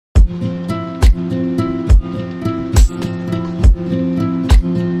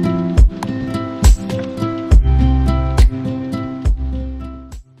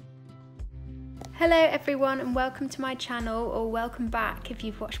everyone and welcome to my channel, or welcome back if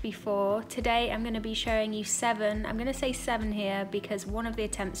you've watched before. Today I'm going to be showing you 7, I'm going to say 7 here because one of the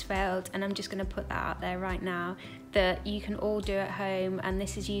attempts failed, and I'm just going to put that out there right now, that you can all do at home, and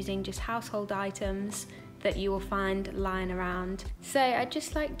this is using just household items that you will find lying around. So I'd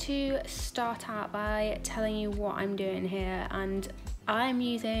just like to start out by telling you what I'm doing here, and I'm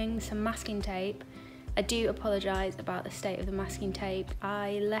using some masking tape. I do apologise about the state of the masking tape.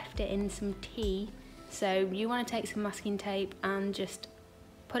 I left it in some tea, so you want to take some masking tape and just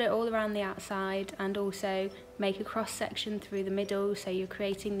put it all around the outside, and also make a cross section through the middle so you're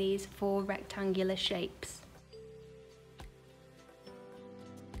creating these 4 rectangular shapes.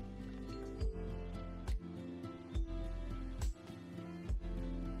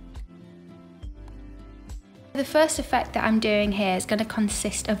 The first effect that I'm doing here is going to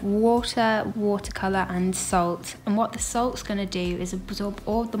consist of water, watercolour and salt, and what the salt's going to do is absorb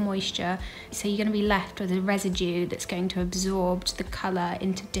all the moisture, so you're going to be left with a residue that's going to absorb the colour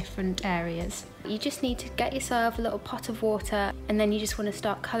into different areas. You just need to get yourself a little pot of water, and then you just want to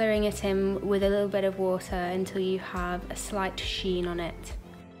start colouring it in with a little bit of water until you have a slight sheen on it.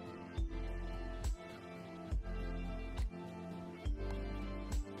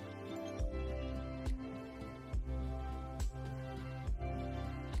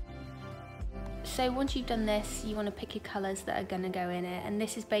 So once you've done this, you want to pick your colours that are going to go in it, and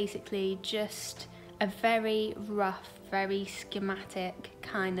this is basically just a very rough, very schematic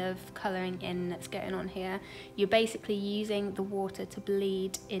kind of colouring in that's going on here. You're basically using the water to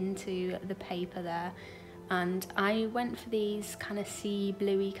bleed into the paper there, and I went for these kind of sea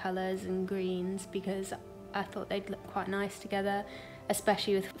bluey colours and greens because I thought they'd look quite nice together,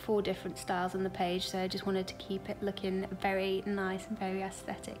 especially with 4 different styles on the page, so I just wanted to keep it looking very nice and very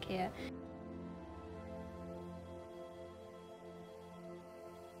aesthetic here.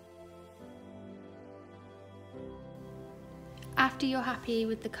 After you're happy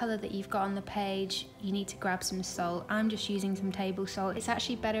with the colour that you've got on the page, you need to grab some salt. I'm just using some table salt. It's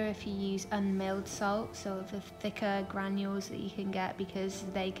actually better if you use unmilled salt, so the thicker granules that you can get, because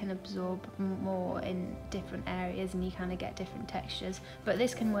they can absorb more in different areas and you kind of get different textures. But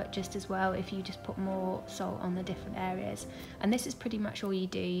this can work just as well if you just put more salt on the different areas. And this is pretty much all you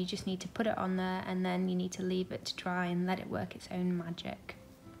do. You just need to put it on there, and then you need to leave it to dry and let it work its own magic.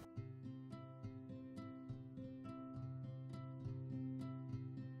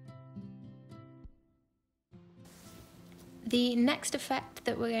 The next effect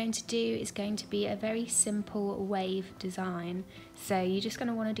that we're going to do is going to be a very simple wave design. So you're just going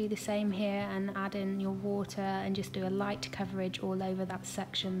to want to do the same here and add in your water and just do a light coverage all over that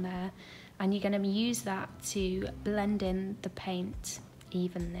section there. And you're going to use that to blend in the paint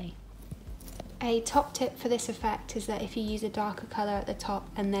evenly. A top tip for this effect is that if you use a darker colour at the top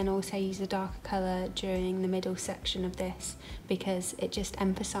and then also use a darker colour during the middle section of this, because it just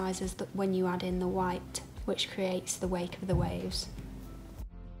emphasises that when you add in the white, which creates the wake of the waves.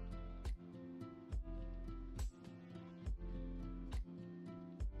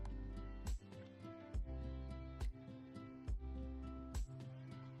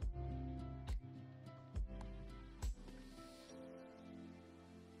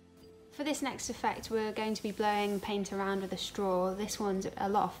 For this next effect, we're going to be blowing paint around with a straw. This one's a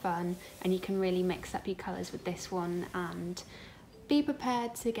lot of fun, and you can really mix up your colours with this one, and be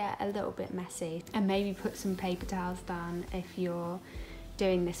prepared to get a little bit messy, and maybe put some paper towels down if you're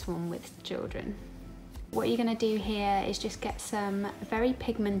doing this one with children. What you're going to do here is just get some very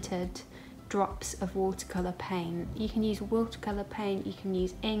pigmented drops of watercolour paint. You can use watercolour paint, you can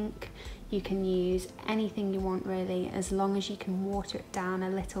use ink, you can use anything you want really, as long as you can water it down a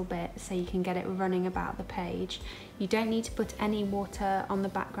little bit so you can get it running about the page. You don't need to put any water on the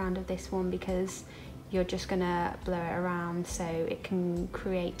background of this one because you're just gonna blow it around so it can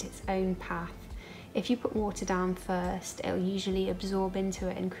create its own path. If you put water down first, it'll usually absorb into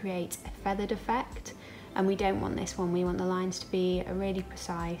it and create a feathered effect, and we don't want this one. We want the lines to be really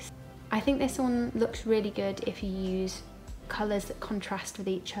precise. I think this one looks really good if you use colours that contrast with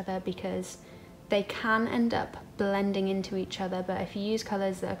each other, because they can end up blending into each other, but if you use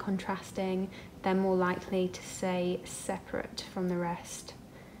colours that are contrasting, they're more likely to stay separate from the rest,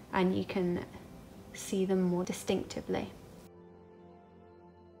 and you can see them more distinctively.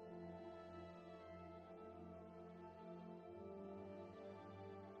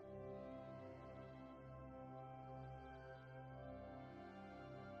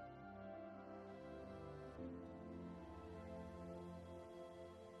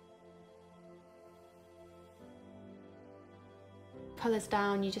 Colours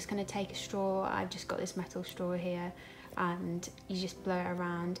down, you're just going to take a straw. I've just got this metal straw here, and you just blow it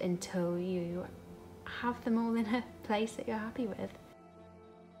around until you have them all in a place that you're happy with.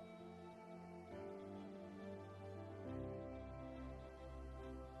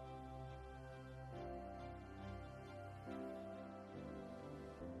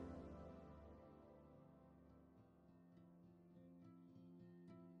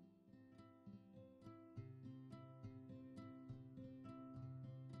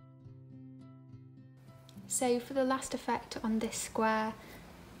 So for the last effect on this square,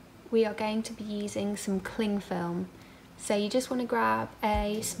 we are going to be using some cling film. So you just want to grab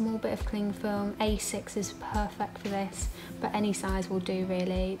a small bit of cling film. A6 is perfect for this, but any size will do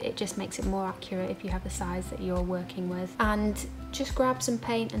really. It just makes it more accurate if you have the size that you're working with. And just grab some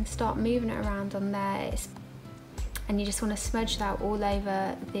paint and start moving it around on there. And you just want to smudge that all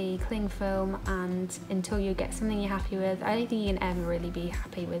over the cling film and until you get something you're happy with. I don't think you can ever really be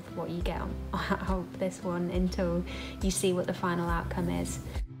happy with what you get on this one until you see what the final outcome is.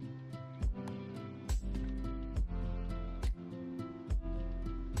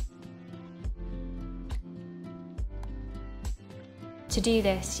 To do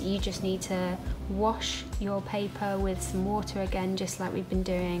this, you just need to wash your paper with some water again, just like we've been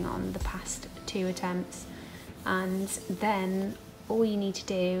doing on the past 2 attempts. And then all you need to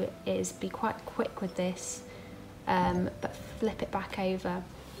do is be quite quick with this, but flip it back over.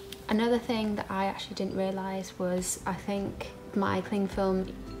 Another thing that I actually didn't realise was I think my cling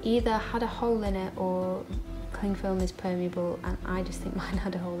film either had a hole in it or cling film is permeable, and I just think mine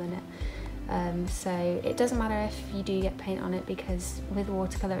had a hole in it. So it doesn't matter if you do get paint on it, because with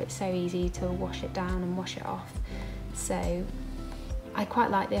watercolour it's so easy to wash it down and wash it off. So I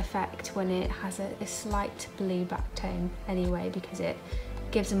quite like the effect when it has a slight blue back tone anyway, because it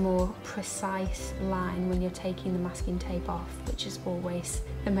gives a more precise line when you're taking the masking tape off, which is always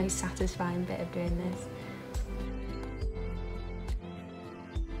the most satisfying bit of doing this.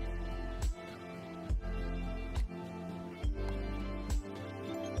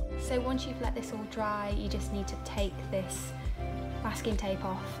 So once you've let this all dry, you just need to take this masking tape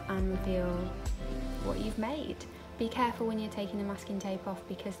off and reveal what you've made. Be careful when you're taking the masking tape off,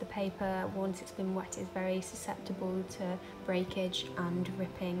 because the paper, once it's been wet, is very susceptible to breakage and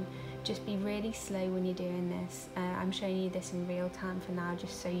ripping. Just be really slow when you're doing this. I'm showing you this in real time for now,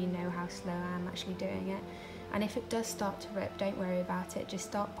 just so you know how slow I am actually doing it. And if it does start to rip, don't worry about it. Just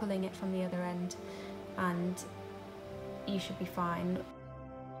start pulling it from the other end and you should be fine.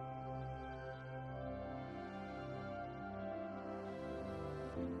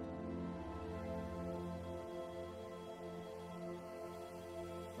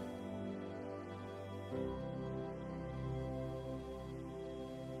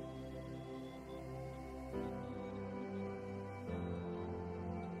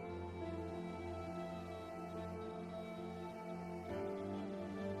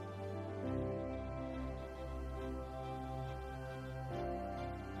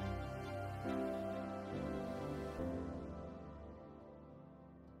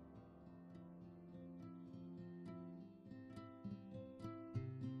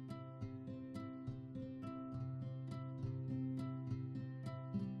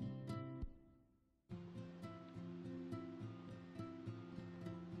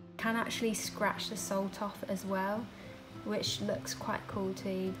 Can actually scratch the salt off as well, which looks quite cool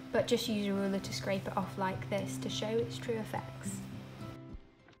too, but just use a ruler to scrape it off like this to show its true effects.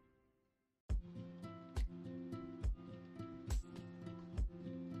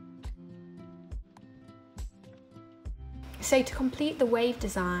 So to complete the wave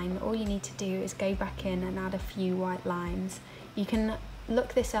design, all you need to do is go back in and add a few white lines. You can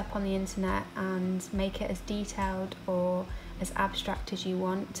look this up on the internet and make it as detailed or as abstract as you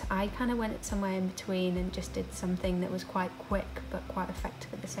want. I kind of went somewhere in between and just did something that was quite quick but quite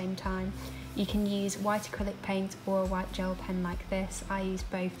effective at the same time. You can use white acrylic paint or a white gel pen like this. I use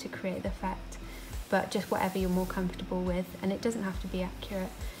both to create the effect, but just whatever you're more comfortable with, and it doesn't have to be accurate.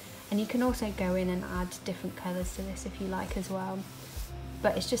 And you can also go in and add different colours to this if you like as well.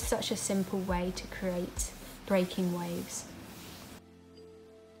 But it's just such a simple way to create breaking waves.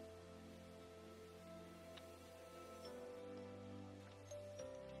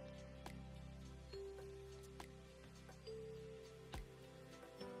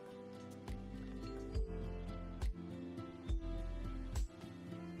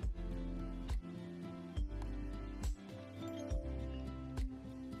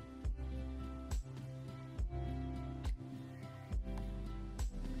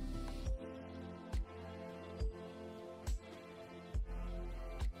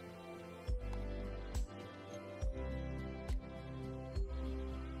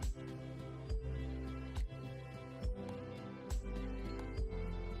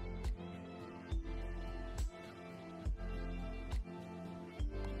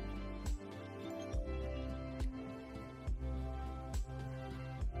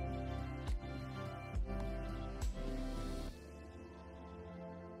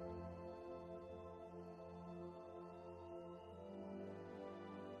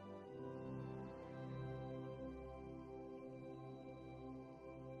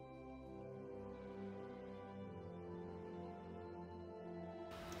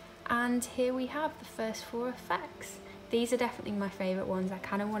 And here we have the first 4 effects. These are definitely my favourite ones. I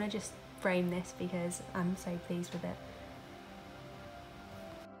kind of want to just frame this because I'm so pleased with it.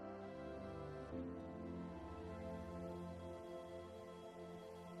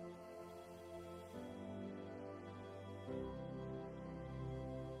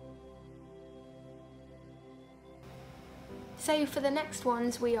 So for the next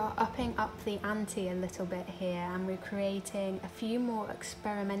ones, we are upping up the ante a little bit here, and we're creating a few more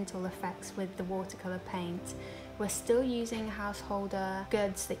experimental effects with the watercolour paint. We're still using householder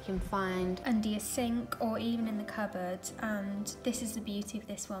goods that you can find under your sink or even in the cupboard, and this is the beauty of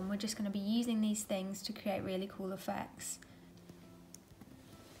this one. We're just going to be using these things to create really cool effects.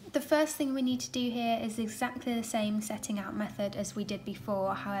 The first thing we need to do here is exactly the same setting out method as we did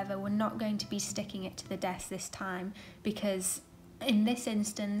before. However, we're not going to be sticking it to the desk this time because in this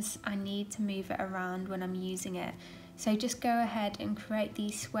instance I need to move it around when I'm using it. So just go ahead and create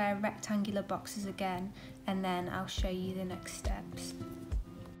these square rectangular boxes again, and then I'll show you the next steps.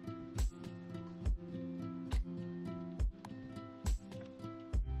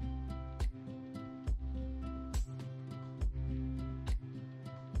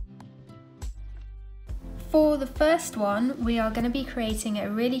 For the first one, we are going to be creating a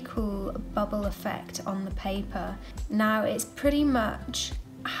really cool bubble effect on the paper. Now, it's pretty much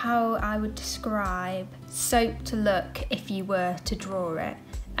how I would describe soap to look if you were to draw it.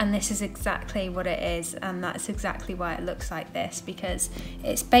 And this is exactly what it is, and that's exactly why it looks like this, because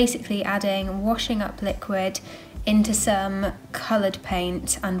it's basically adding washing up liquid into some coloured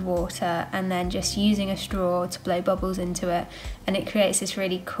paint and water, and then just using a straw to blow bubbles into it, and it creates this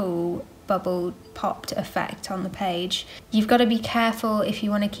really cool bubble popped effect on the page. You've got to be careful if you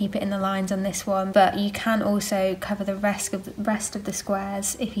want to keep it in the lines on this one, but you can also cover the rest of the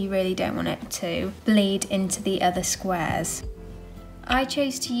squares if you really don't want it to bleed into the other squares. I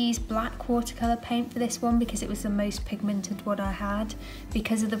chose to use black watercolour paint for this one because it was the most pigmented one I had.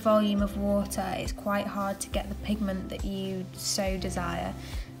 Because of the volume of water, it's quite hard to get the pigment that you so desire.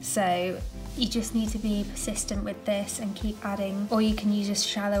 So you just need to be persistent with this and keep adding, or you can use a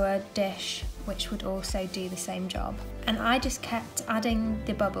shallower dish which would also do the same job. And I just kept adding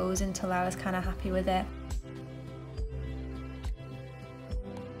the bubbles until I was kind of happy with it.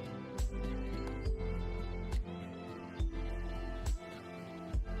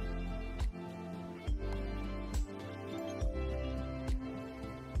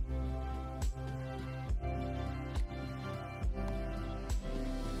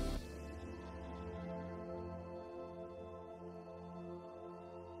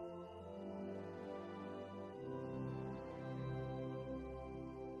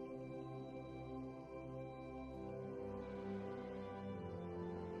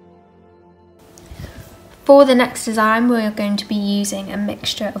 For the next design, we're going to be using a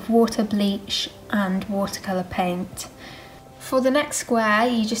mixture of water bleach and watercolour paint. For the next square,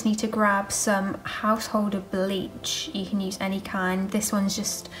 you just need to grab some householder bleach. You can use any kind. This one's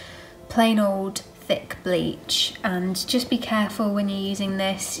just plain old thick bleach, and just be careful when you're using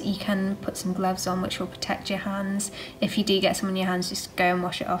this. You can put some gloves on which will protect your hands. If you do get some on your hands, just go and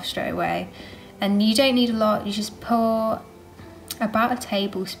wash it off straight away. And you don't need a lot, you just pour about a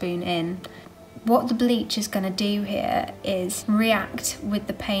tablespoon in. What the bleach is going to do here is react with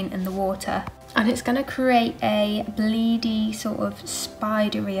the paint and the water, and it's going to create a bleedy sort of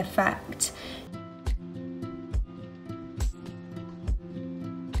spidery effect.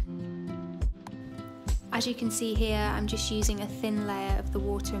 As you can see here, I'm just using a thin layer of the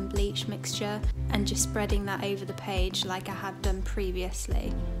water and bleach mixture and just spreading that over the page like I had done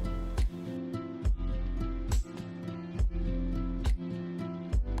previously.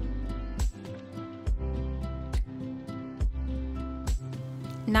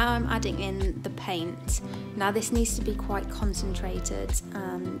 Now I'm adding in the paint. Now this needs to be quite concentrated,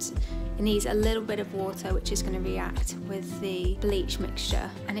 and it needs a little bit of water which is going to react with the bleach mixture,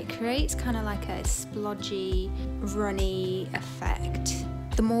 and it creates kind of like a splodgy, runny effect.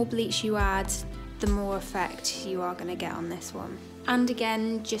 The more bleach you add, the more effect you are going to get on this one. And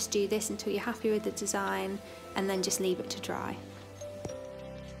again, just do this until you're happy with the design, and then just leave it to dry.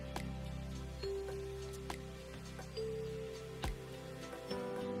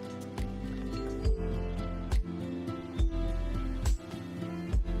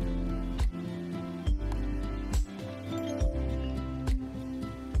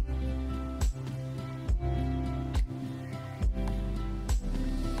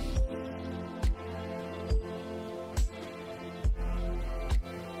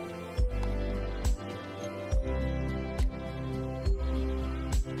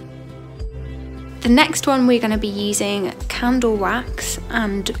 The next one we're going to be using candle wax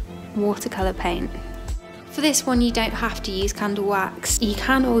and watercolour paint. For this one you don't have to use candle wax. You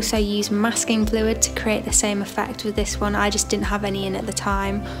can also use masking fluid to create the same effect with this one. I just didn't have any in at the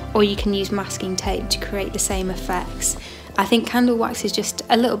time, or you can use masking tape to create the same effects. I think candle wax is just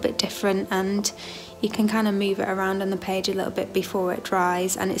a little bit different, and you can kind of move it around on the page a little bit before it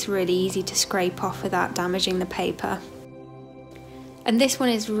dries, and it's really easy to scrape off without damaging the paper. And this one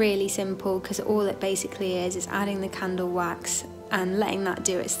is really simple because all it basically is adding the candle wax and letting that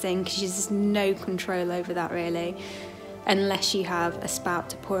do its thing, because there's no control over that really, unless you have a spout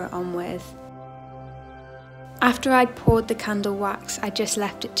to pour it on with. After I'd poured the candle wax, I just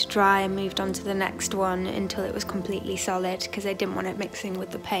left it to dry and moved on to the next one until it was completely solid, because I didn't want it mixing with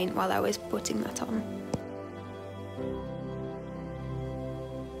the paint while I was putting that on.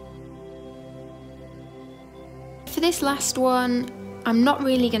 For this last one, I'm not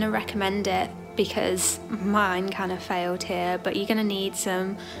really going to recommend it because mine kind of failed here, but you're going to need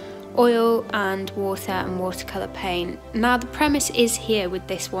some oil and water and watercolour paint. Now the premise is here with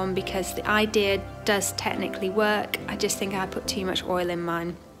this one because the idea does technically work, I just think I put too much oil in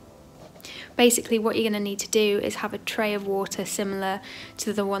mine. Basically what you're going to need to do is have a tray of water similar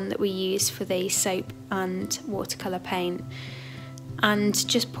to the one that we used for the soap and watercolour paint, and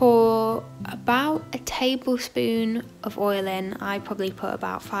just pour about a tablespoon of oil in. I probably put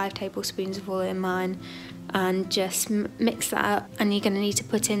about 5 tablespoons of oil in mine, and just mix that up. And you're going to need to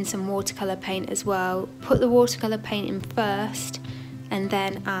put in some watercolour paint as well. Put the watercolour paint in first and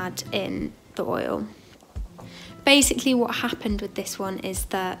then add in the oil. Basically what happened with this one is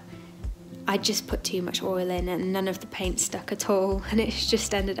that I just put too much oil in and none of the paint stuck at all, and it's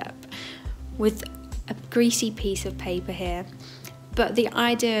just ended up with a greasy piece of paper here. But the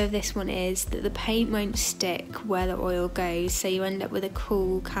idea of this one is that the paint won't stick where the oil goes, so you end up with a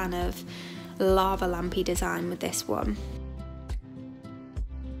cool kind of lava lampy design with this one.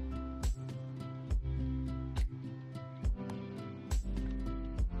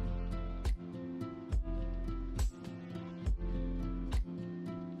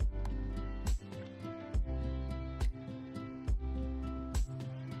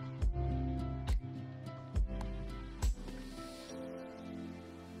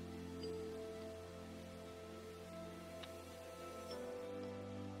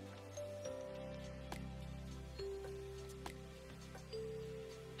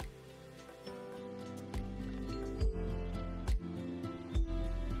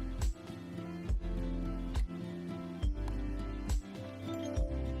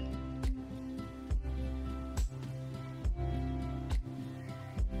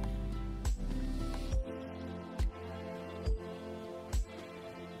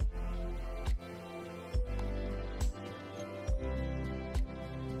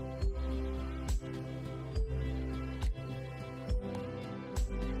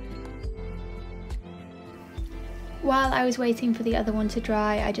 While I was waiting for the other one to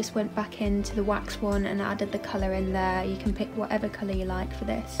dry, I just went back into the wax one and added the colour in there. You can pick whatever colour you like for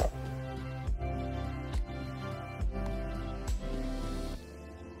this.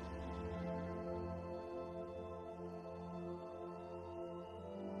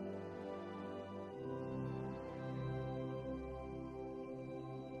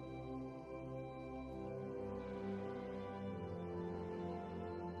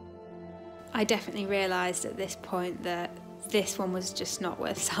 I definitely realised at this point that this one was just not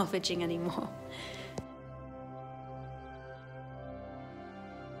worth salvaging anymore.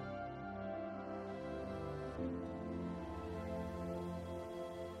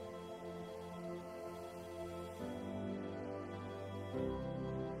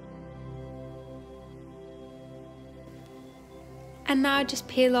 And now just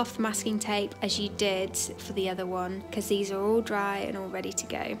peel off the masking tape as you did for the other one, because these are all dry and all ready to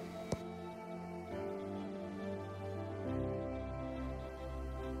go.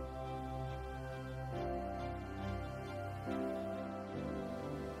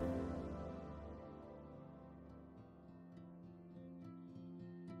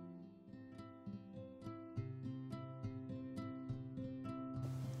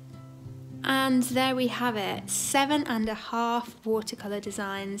 And there we have it, 7.5 watercolour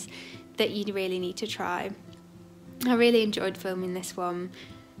designs that you really need to try. I really enjoyed filming this one,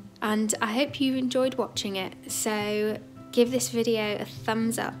 and I hope you enjoyed watching it. So give this video a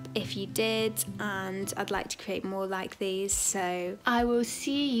thumbs up if you did, and I'd like to create more like these. So I will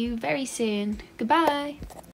see you very soon. Goodbye.